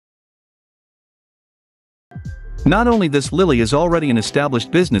Not only this, Lilly is already an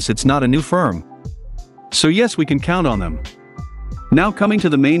established business, it's not a new firm. So yes, we can count on them. Now coming to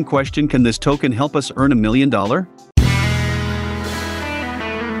the main question, can this token help us earn $1 million?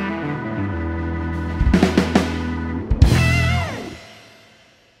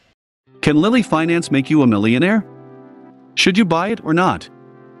 Can Lilly Finance make you a millionaire? Should you buy it or not?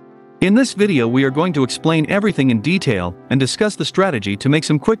 In this video we are going to explain everything in detail and discuss the strategy to make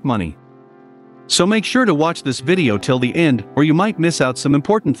some quick money. So make sure to watch this video till the end or you might miss out some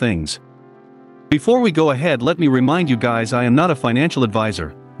important things. Before we go ahead, let me remind you guys, I am not a financial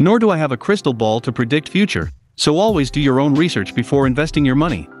advisor, nor do I have a crystal ball to predict future, so always do your own research before investing your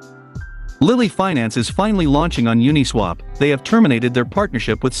money. Lilly Finance is finally launching on Uniswap. They have terminated their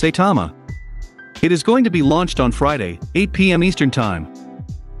partnership with Saitama. It is going to be launched on Friday, 8 p.m. Eastern Time.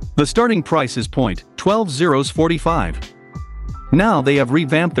 The starting price is 0.12045. Now they have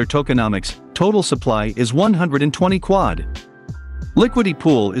revamped their tokenomics. Total supply is 120 quad. Liquidity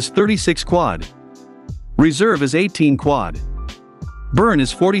pool is 36 quad. Reserve is 18 quad. Burn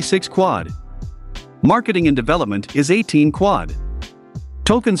is 46 quad. Marketing and development is 18 quad.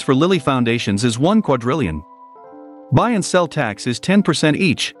 Tokens for Lilly Foundations is 1 quadrillion. Buy and sell tax is 10%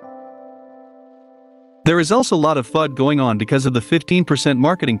 each. There is also a lot of FUD going on because of the 15%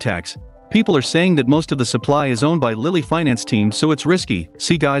 marketing tax. People are saying that most of the supply is owned by Lilly Finance team, so it's risky.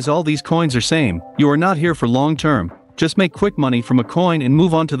 See guys, all these coins are same. You are not here for long term. Just make quick money from a coin and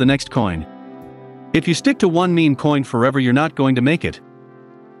move on to the next coin. If you stick to one meme coin forever, you're not going to make it.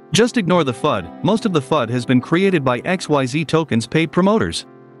 Just ignore the FUD. Most of the FUD has been created by XYZ tokens paid promoters.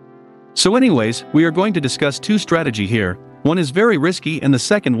 So anyways, we are going to discuss two strategy here. One is very risky and the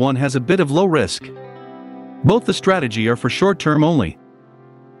second one has a bit of low risk. Both the strategy are for short term only.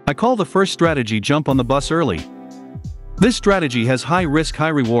 I call the first strategy jump on the bus early. This strategy has high risk, high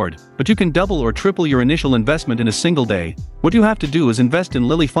reward, but you can double or triple your initial investment in a single day. What you have to do is invest in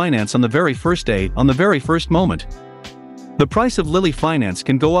Lilly Finance on the very first day, on the very first moment. The price of Lilly Finance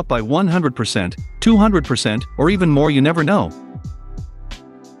can go up by 100%, 200%, or even more, you never know.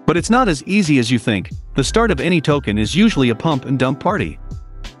 But it's not as easy as you think. The start of any token is usually a pump and dump party.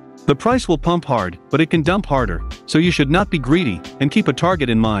 The price will pump hard, but it can dump harder, so you should not be greedy, and keep a target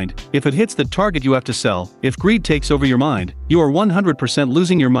in mind. If it hits that target you have to sell. If greed takes over your mind, you are 100%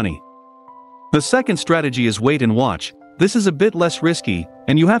 losing your money. The second strategy is wait and watch. This is a bit less risky,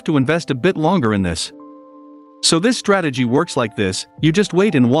 and you have to invest a bit longer in this. So this strategy works like this: you just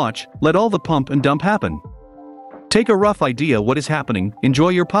wait and watch, let all the pump and dump happen. Take a rough idea what is happening, enjoy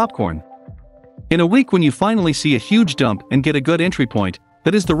your popcorn. In a week when you finally see a huge dump and get a good entry point,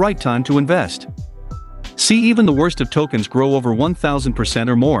 that is the right time to invest. See, even the worst of tokens grow over 1000%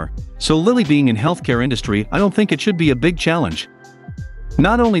 or more, so Lilly being in healthcare industry, I don't think it should be a big challenge.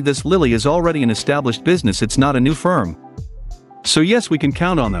 Not only this, Lilly is already an established business, it's not a new firm. So yes, we can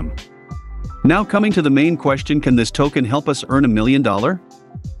count on them. Now coming to the main question, can this token help us earn $1 million?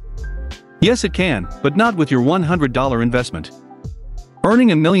 Yes it can, but not with your $100 investment. Earning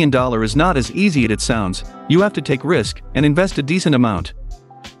 $1 million is not as easy as it sounds. You have to take risk and invest a decent amount.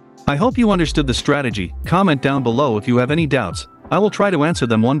 I hope you understood the strategy. Comment down below if you have any doubts. I will try to answer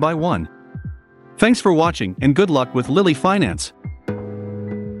them one by one. Thanks for watching and good luck with Lilly Finance.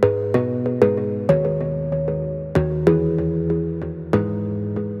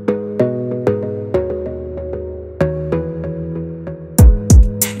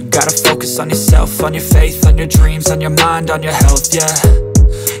 Gotta focus on yourself, on your faith, on your dreams, on your mind, on your health, yeah.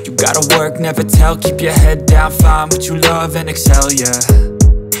 You gotta work, never tell, keep your head down, find what you love and excel, yeah.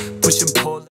 Push and pull.